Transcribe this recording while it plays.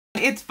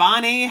It's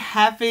Bonnie.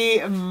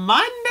 Happy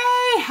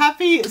Monday.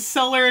 Happy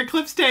Solar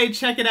Eclipse Day.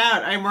 Check it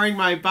out. I'm wearing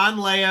my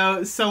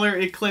Bonleo Solar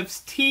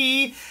Eclipse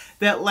tee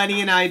that Lenny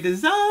and I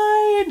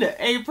designed.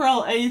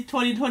 April 8th,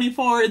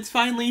 2024. It's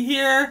finally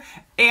here.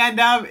 And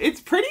it's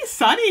pretty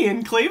sunny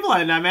in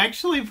Cleveland. I'm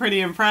actually pretty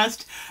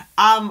impressed.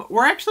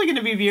 We're actually going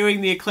to be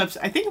viewing the eclipse,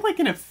 I think like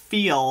in a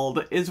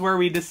field is where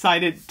we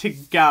decided to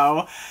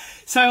go.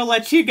 So I'll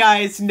let you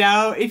guys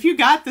know. If you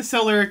got the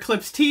Solar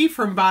Eclipse tee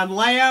from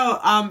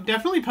Bonleo,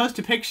 definitely post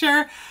a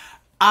picture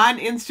on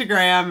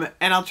Instagram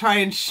and I'll try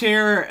and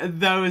share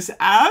those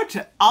out.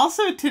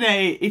 Also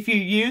today, if you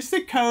use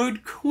the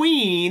code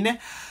QUEEN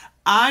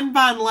on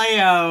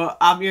Bonleo,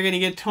 you're going to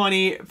get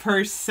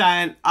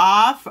 20%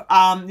 off.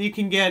 You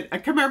can get a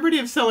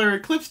commemorative Solar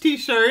Eclipse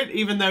t-shirt,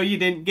 even though you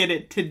didn't get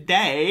it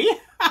today.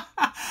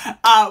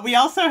 We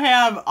also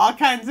have all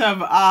kinds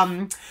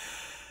of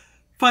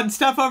fun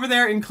stuff over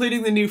there,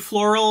 including the new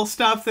floral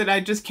stuff that I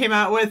just came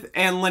out with.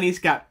 And Lenny's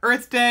got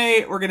Earth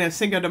Day. We're going to have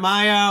Cinco de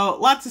Mayo.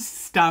 Lots of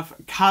stuff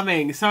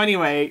coming. So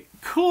anyway,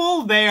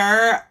 cool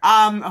there.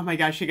 Oh my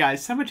gosh, you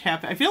guys, so much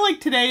happened. I feel like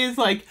today is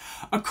like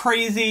a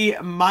crazy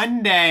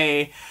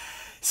Monday.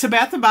 So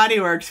Bath & Body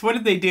Works, what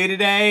did they do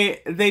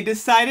today? They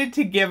decided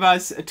to give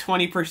us a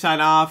 20%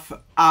 off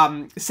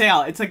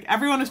sale. It's like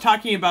everyone was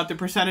talking about the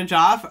percentage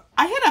off.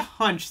 I had a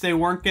hunch they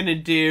weren't going to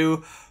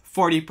do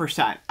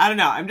 40%. I don't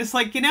know. I'm just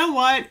like, you know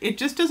what? It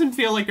just doesn't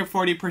feel like a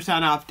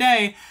 40% off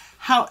day.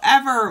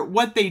 However,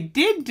 what they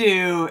did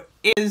do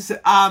is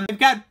they've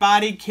got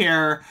body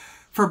care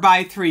for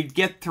buy 3,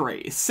 get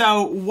 3.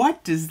 So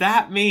what does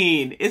that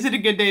mean? Is it a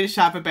good day to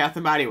shop at Bath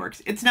 & Body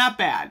Works? It's not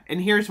bad.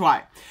 And here's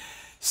why.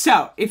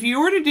 So if you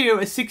were to do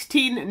a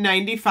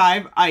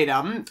 $16.95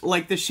 item,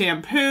 like the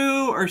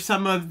shampoo or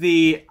some of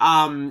the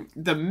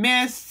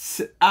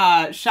mists,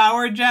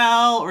 shower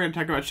gel, we're going to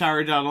talk about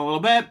shower gel in a little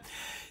bit,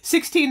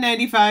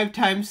 $16.95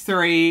 times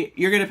 3,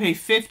 you're going to pay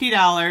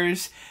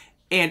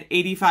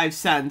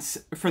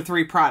 $50.85 for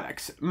 3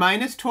 products.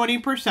 Minus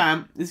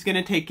 20% is going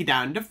to take you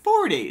down to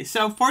 $40.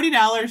 So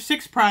 $40,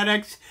 6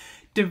 products,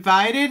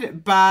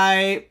 divided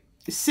by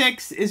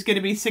 6 is going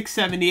to be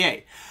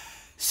 $6.78.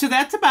 So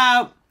that's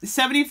about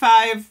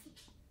 78,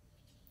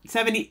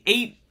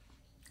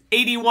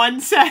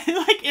 81 cents,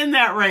 like in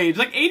that range,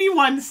 like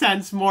 81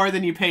 cents more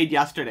than you paid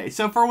yesterday.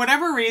 So for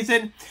whatever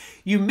reason,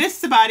 you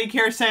missed the body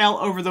care sale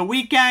over the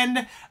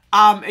weekend,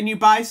 and you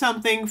buy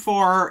something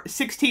for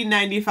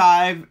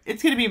 $16.95,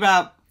 it's going to be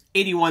about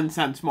 81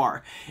 cents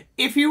more.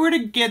 If you were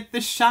to get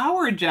the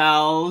shower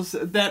gels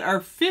that are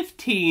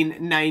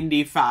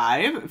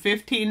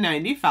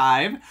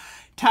 $15.95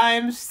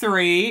 times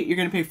 3, you're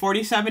going to pay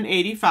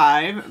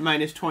 $47.85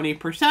 minus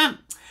 20%.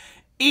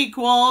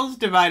 Equals,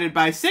 divided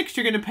by 6,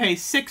 you're going to pay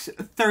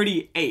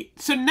 $6.38.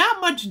 So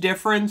not much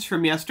difference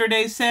from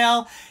yesterday's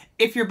sale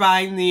if you're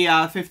buying the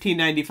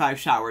 $15.95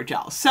 shower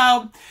gel.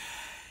 So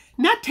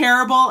not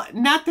terrible,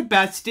 not the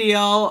best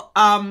deal.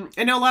 I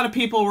know a lot of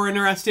people were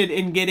interested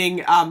in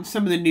getting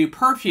some of the new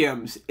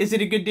perfumes. Is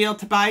it a good deal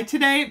to buy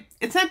today?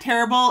 It's not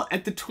terrible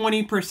at the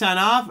 20%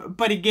 off,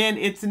 but again,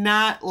 it's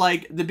not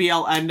like the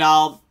be-all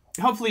end-all.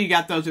 Hopefully you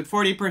got those at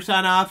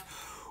 40%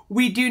 off.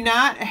 We do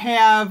not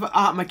have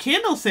a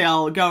candle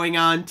sale going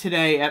on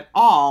today at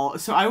all,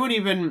 so I wouldn't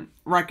even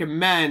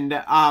recommend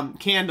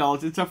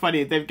candles. It's so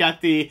funny. They've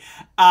got the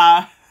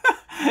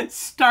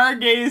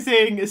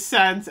stargazing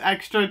scents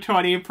extra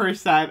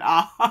 20%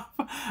 off.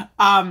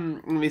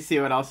 Let me see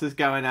what else is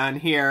going on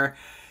here.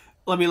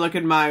 Let me look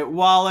at my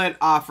wallet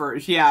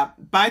offers. Yeah,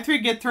 buy 3,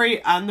 get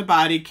 3 on the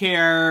body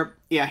care.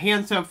 Yeah,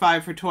 hand soap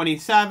 5 for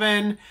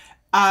 $27.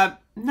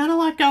 Not a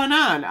lot going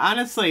on,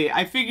 honestly.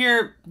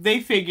 They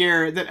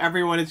figure that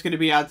everyone is going to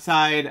be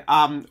outside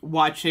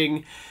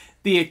watching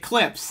the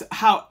eclipse.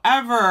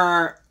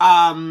 However,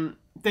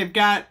 they've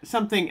got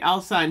something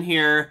else on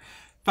here.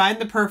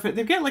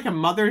 They've got like a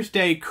Mother's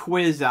Day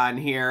quiz on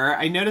here.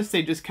 I noticed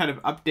they just kind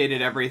of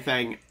updated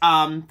everything.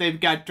 They've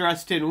got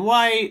dressed in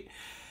white.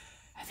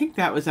 I think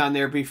that was on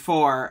there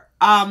before.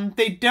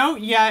 They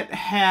don't yet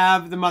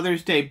have the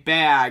Mother's Day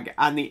bag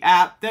on the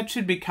app. That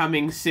should be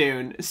coming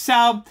soon.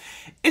 So,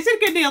 is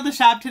it a good deal to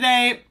shop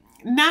today?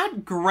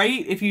 Not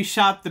great if you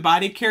shop the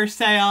body care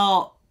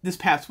sale this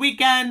past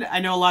weekend.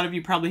 I know a lot of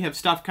you probably have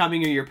stuff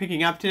coming or you're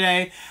picking up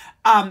today.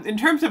 In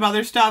terms of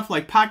other stuff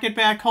like pocket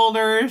back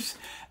holders,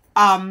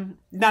 not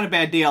a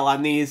bad deal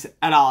on these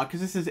at all because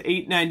this is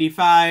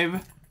 $8.95.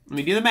 Let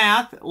me do the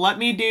math. Let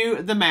me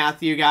do the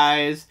math, you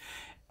guys.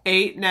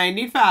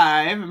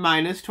 $8.95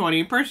 minus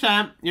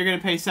 20%. You're going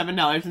to pay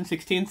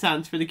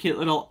 $7.16 for the cute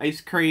little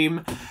ice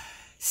cream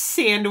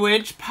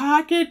sandwich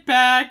pocket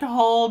back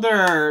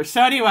holder.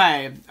 So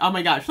anyway, oh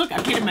my gosh, look,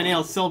 I painted my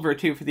nails silver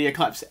too for the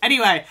eclipse.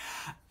 Anyway,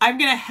 I'm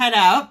going to head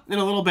out in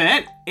a little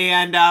bit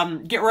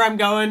and get where I'm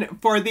going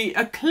for the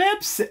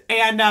eclipse.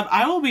 And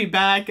I will be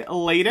back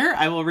later.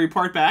 I will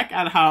report back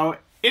on how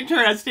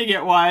interesting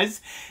it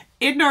was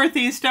in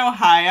Northeast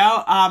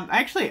Ohio.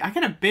 Actually, I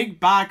got a big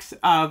box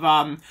of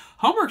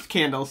Homeworks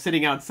candles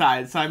sitting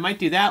outside, so I might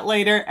do that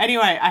later.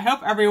 Anyway, I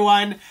hope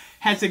everyone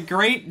has a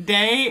great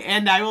day,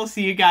 and I will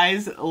see you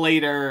guys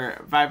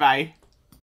later. Bye-bye.